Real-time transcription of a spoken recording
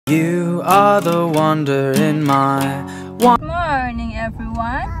You are the wonder in my Good morning,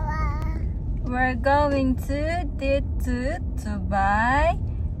 everyone. We're going to buy.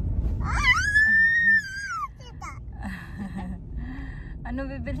 Ano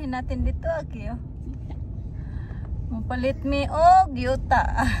bibilhin natin dito, Aki? Mapalit mi og yuta.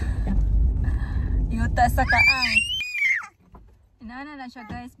 Yuta sa kaang. Inaana na siya,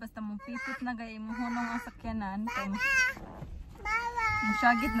 guys, basta mong pipit na gay mo hunong ang sakyanan.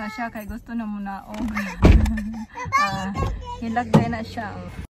 Masyagit na siya kay gusto na muna og. Hilagday na siya.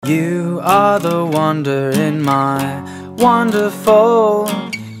 You are the wonder in my wonderful.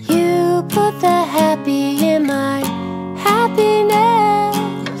 You put the happy in my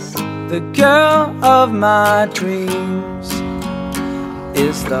happiness. The girl of my dreams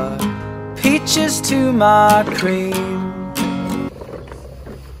is the peaches to my cream.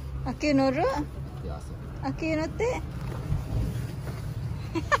 Aki noro? Aki note?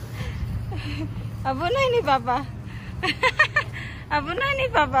 Abunay ni Papa. Abunay ni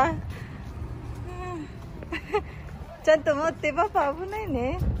Papa. Chanto mote Papa, abunay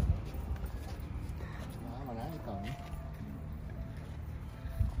ni.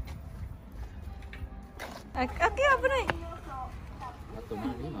 Aki abunay. Ato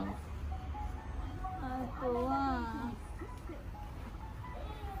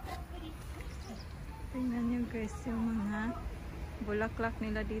tingnan nyo, guys, yung mga bulaklak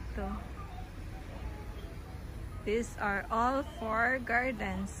nila dito. These are all for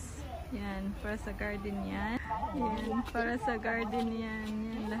gardens. Yan, para sa garden yan. Yan, para sa garden yan.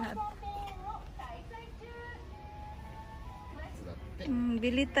 Yan lahat.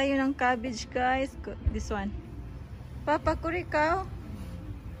 Bili tayo ng cabbage, guys. This one. Papa, kurikaw.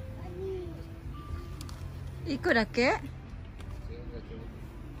 Iko dake?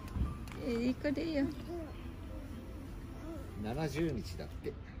 Iko de iyo. 70日だっ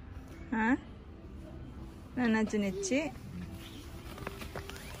て。は？70日?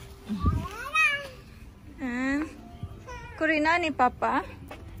 Kuri nani, Papa?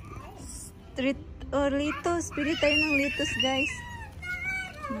 Street or litos. Pili tayo ng litos, guys.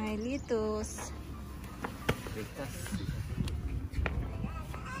 May litos.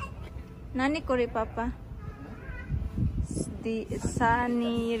 Nani kuri, Papa?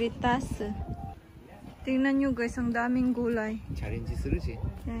 Sani ritas. Tingnan nyo, guys, ang daming gulay. Challenge suru si.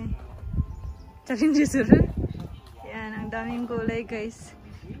 Yan. Challenge suru? Yan, ang daming gulay, guys.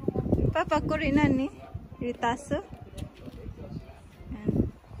 Papa, kuri nani? Ritas? Yan.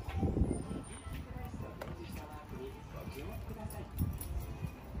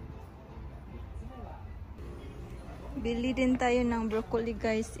 Bili din tayo ng broccoli,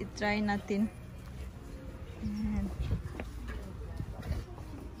 guys. I-try natin. Yan.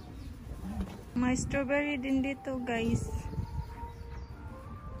 May strawberry din dito, guys.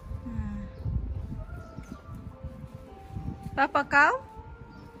 Papa, kaw?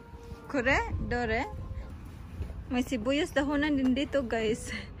 Kure? Dore? May sibuyas dahonan din dito,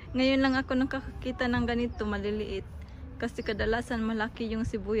 guys. Ngayon lang ako nakakakita ng ganito, maliliit. Kasi kadalasan malaki yung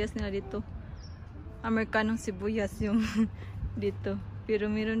sibuyas nila dito. Amerikanong sibuyas yung dito.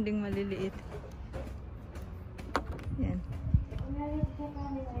 Pero meron ding maliliit. Yan.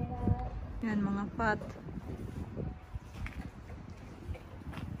 Yan, mga pot.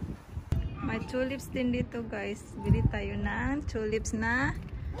 May tulips din dito, guys. Bili tayo ng tulips na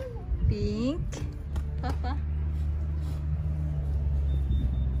pink. Papa.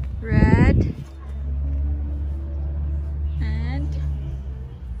 Red. And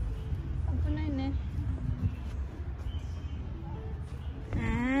apa na yun eh?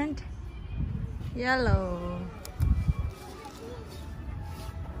 And yellow.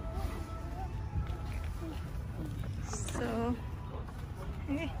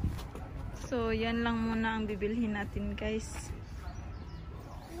 So, yan lang muna ang bibilhin natin, guys.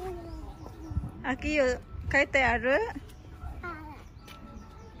 Aki, kay tayo?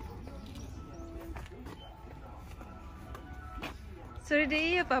 Sorry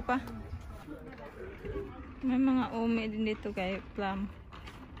di iya, Papa. May mga ome din dito, kay plum.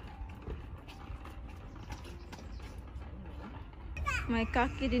 May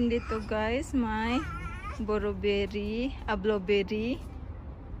kaki din dito, guys. May blueberry, blueberry.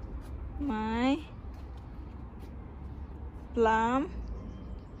 May plum,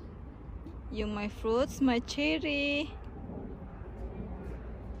 yung may fruits, may cherry,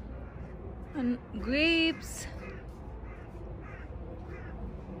 and grapes.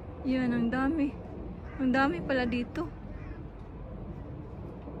 Yan, ang dami pala dito.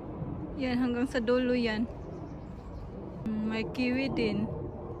 Yan, hanggang sa dulo yan. May kiwi din.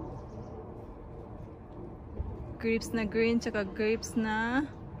 Grapes na green, tsaka grapes na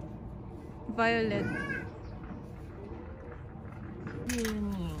Violet. 12円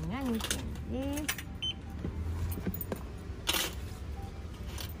が2点です。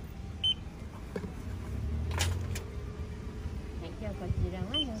はい、じゃあこちら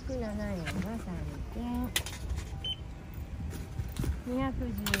が107円が3点。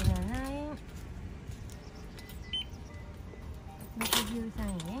217円。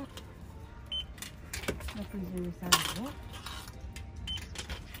63円。63円。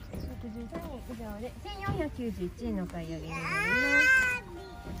63円以上で1491円の買い上げになります。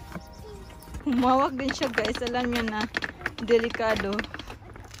 Humawak din siya guys. Alam niyo na. Delikado.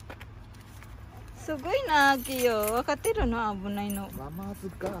 Sugoy na, Kiyo. Wakatiro no, abunay no. ママズ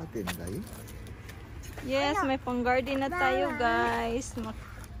ガーデンだよ。 Yes, may pang-garden na tayo guys.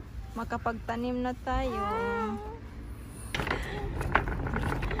 Makapagtanim na tayo.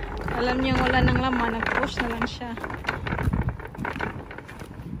 Alam niyo wala nang laman. Nag-push na lang siya.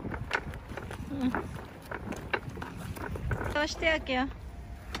 Toshte, Kiyo.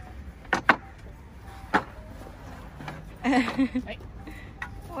 終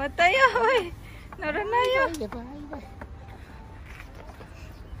わったよ、おい。乗らないよ。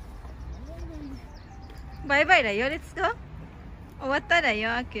バイバイだよ、レッツゴー。終わっただ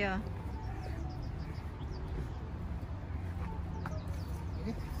よ、アキヨ。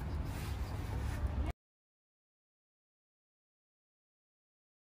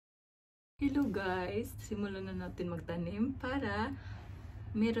Hello guys, simulan na natin magtanim para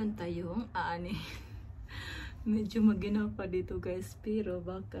meron tayong ani. Medyo maginaw pa dito guys, pero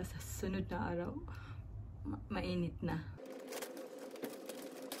baka sa sunod na araw mainit na.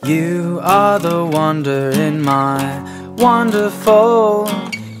 You are the wonder in my wonderful.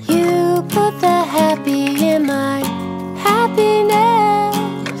 You put the happy in my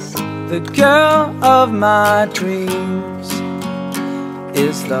happiness. The girl of my dreams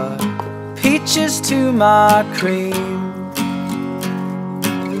is the peaches to my cream.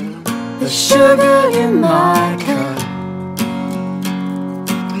 The sugar in my cup,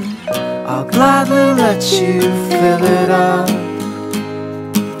 I'll gladly let you fill it up.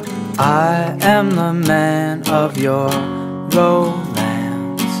 I am the man of your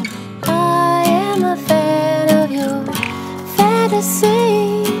romance. I am a fan of your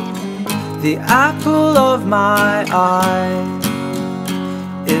fantasy. The apple of my eye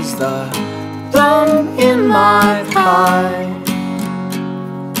is the plum in my pie.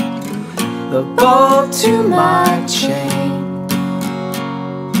 The bow to my chain,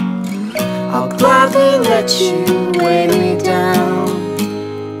 I'll gladly let you weigh me down.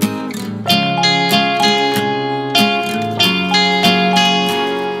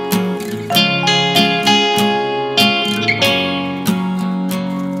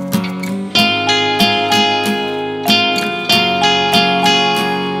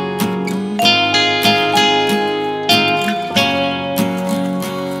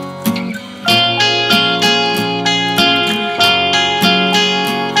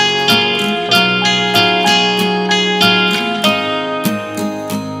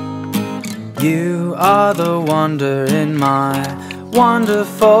 You are the wonder in my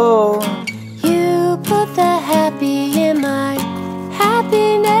wonderful. You put the happy in my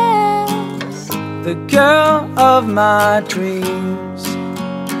happiness. The girl of my dreams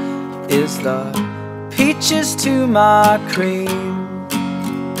is the peaches to my cream.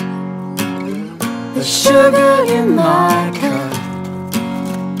 The sugar in my cup,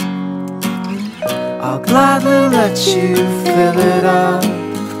 I'll gladly let you fill it up.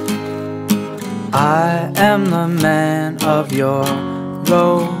 I am the man of your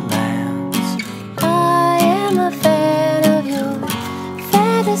romance. I am a fan of your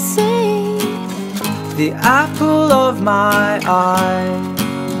fantasy. The apple of my eye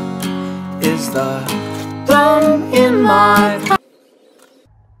is the plum in my pie.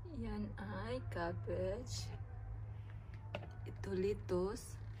 Yan ay cabbage. Ito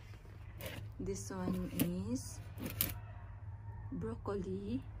lettuce. This one is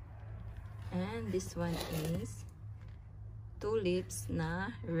broccoli. And this one is tulips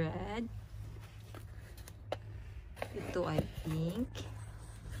na red. Ito ay pink.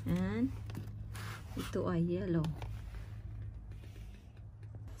 And ito ay yellow.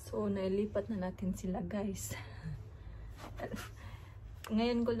 So, nailipat na natin sila guys.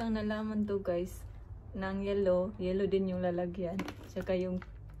 Ngayon ko lang nalaman to guys. Nang yellow, yellow din yung lalagyan. Tsaka yung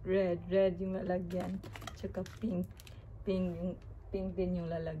red, red yung lalagyan. Tsaka pink, pink din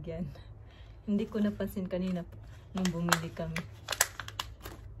yung lalagyan. Hindi ko napansin kanina nung bumili kami.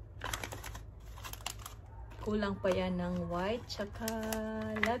 Kulang pa yan ng white tsaka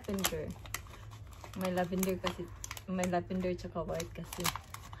lavender. May lavender kasi, may lavender tsaka white kasi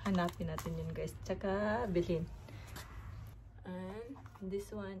hanapin natin yun guys. Tsaka bilhin. And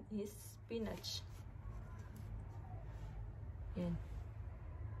this one is spinach. Yan.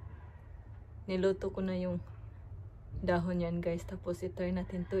 Niluto ko na yung dahon yan guys. Tapos itry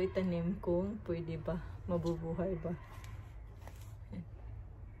natin to itanim kung pwede ba. Mabubuhay ba. Yan.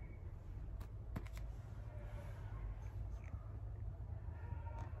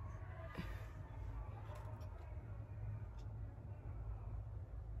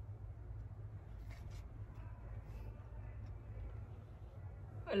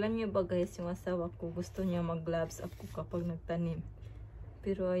 Alam niyo ba guys, yung asawa ko gusto niya mag-gloves ako kapag nagtanim.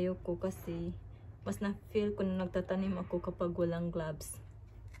 Pero ayoko kasi mas na-feel ko na nagtatanim ako kapag walang gloves.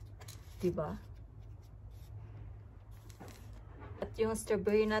 Diba? At yung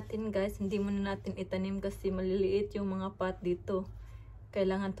strawberry natin guys, hindi muna natin itanim kasi maliliit yung mga pot dito.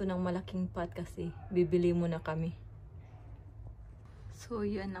 Kailangan to ng malaking pot kasi bibili muna kami. So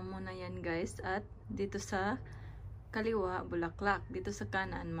yan na muna yan guys. At dito sa kaliwa, bulaklak. Dito sa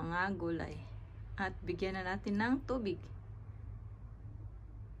kanan, mga gulay. At bigyan na natin ng tubig.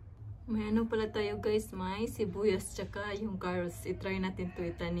 May ano pala tayo guys, may sibuyas tsaka yung carrots. I-try natin to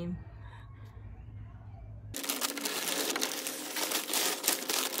itanim.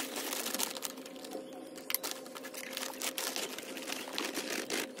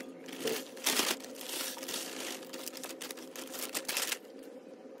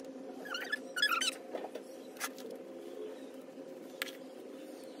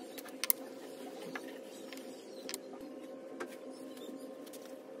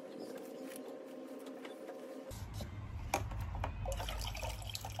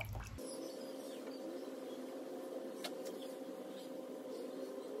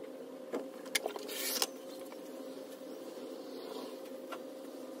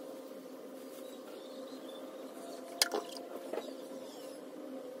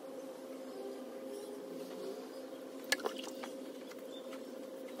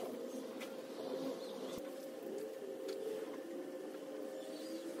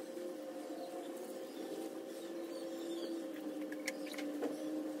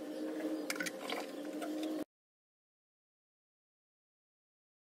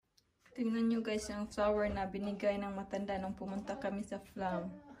 Tingnan nyo guys yung flower na binigay ng matanda nung pumunta kami sa farm.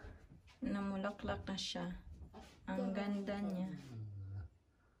 Namulaklak na siya. Ang ganda niya.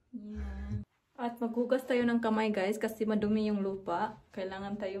 Yan. At maghugas tayo ng kamay guys kasi madumi yung lupa.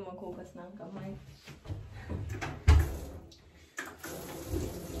 Kailangan tayo maghugas ng kamay.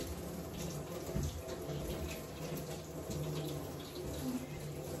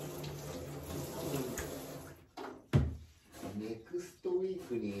 Next week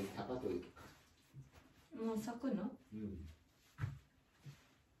ni Tapato行くか。もう咲くの?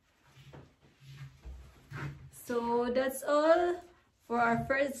 So that's all for our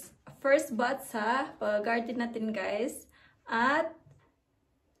first batch sa pag-garden natin guys. At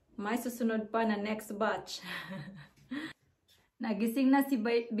may susunod pa na next batch. Nagising na si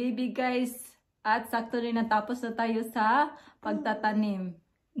baby guys at sakto rin natapos na tayo sa pagtatanim.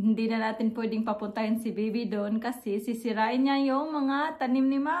 Hindi na natin pwedeng papuntahin si baby doon kasi sisirain niya yung mga tanim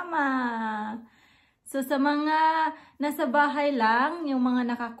ni mama. So sa mga nasa bahay lang, yung mga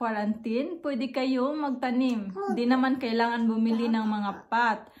naka-quarantine, pwede kayong magtanim. Hindi naman kailangan bumili ng mga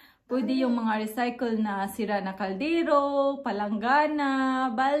pot. Pwede yung mga recycle na sira na kaldero,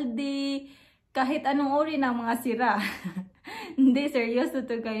 palanggana, balde, kahit anong uri ng mga sira. Hindi, seryoso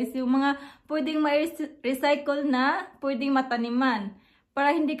to guys. Yung mga pwedeng ma-recycle na, pwedeng mataniman.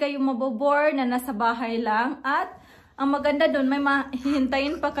 Para hindi kayo mabobore na nasa bahay lang. At ang maganda doon, may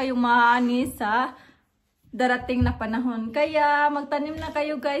mahihintayin pa kayong maani sa darating na panahon. Kaya magtanim na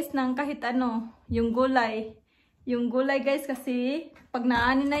kayo guys ng kahit ano, yung gulay. Yung gulay guys kasi pag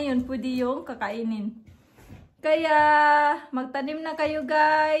naani na yun, pwede yung kakainin. Kaya magtanim na kayo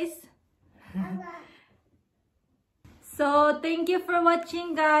guys. So, thank you for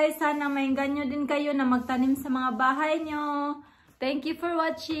watching guys. Sana mainggan nyo din kayo na magtanim sa mga bahay nyo. Thank you for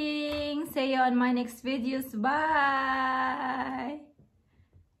watching. See you on my next videos. Bye.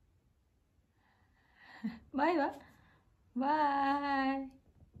 Bye. Bye.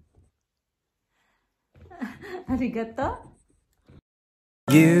 Arigato.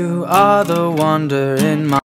 You are the wonder in my